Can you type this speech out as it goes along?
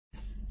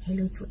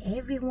Hello to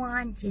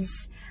everyone.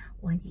 Just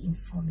want to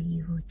inform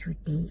you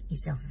today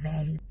is a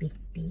very big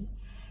day,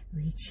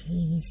 which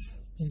is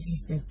this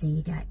is the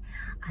day that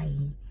I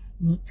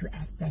need to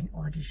attend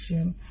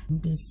audition.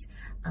 This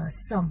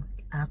song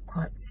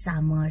called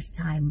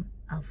Summertime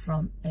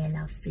from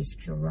Ella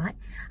Fitzgerald.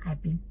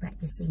 I've been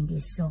practicing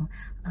this song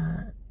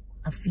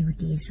a few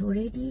days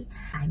already.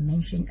 I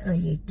mentioned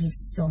earlier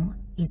this song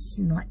is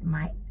not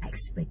my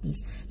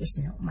expertise. It's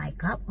not my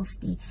cup of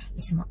tea.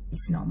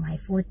 It's not my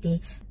forte.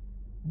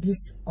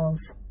 This old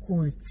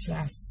school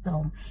jazz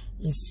song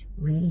is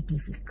really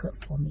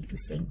difficult for me to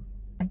sing.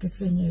 And the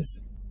thing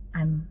is,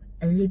 I'm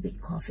a little bit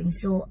coughing,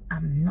 so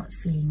I'm not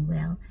feeling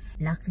well.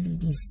 Luckily,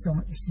 this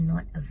song is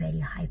not a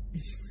very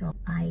high-pitched song.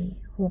 I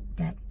hope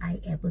that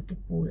I'm able to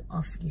pull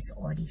off this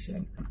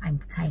audition. I'm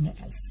kind of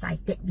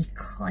excited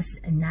because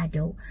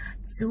another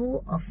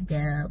two of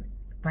the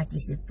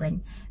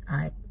participants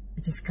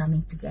which is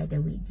coming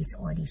together with this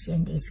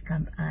audition.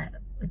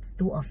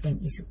 Two of them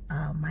is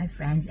my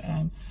friends,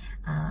 and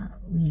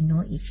we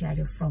know each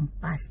other from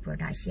past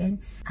production.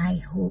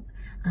 I hope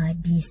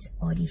this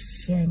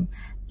audition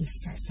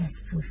is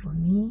successful for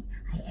me.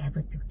 I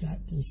able to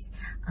get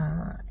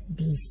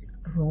this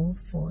role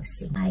for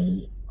sing.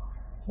 I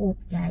hope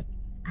that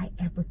I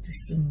able to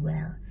sing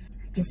well.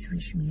 Just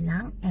wish me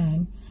luck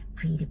and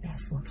pray the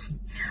best for me.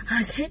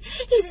 Okay,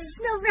 this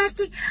is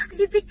nerve-wracking, a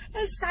little bit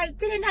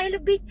excited and a little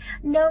bit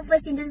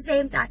nervous in the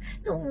same time.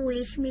 So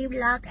wish me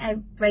luck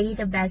and pray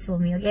the best for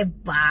me. Okay,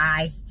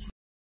 bye.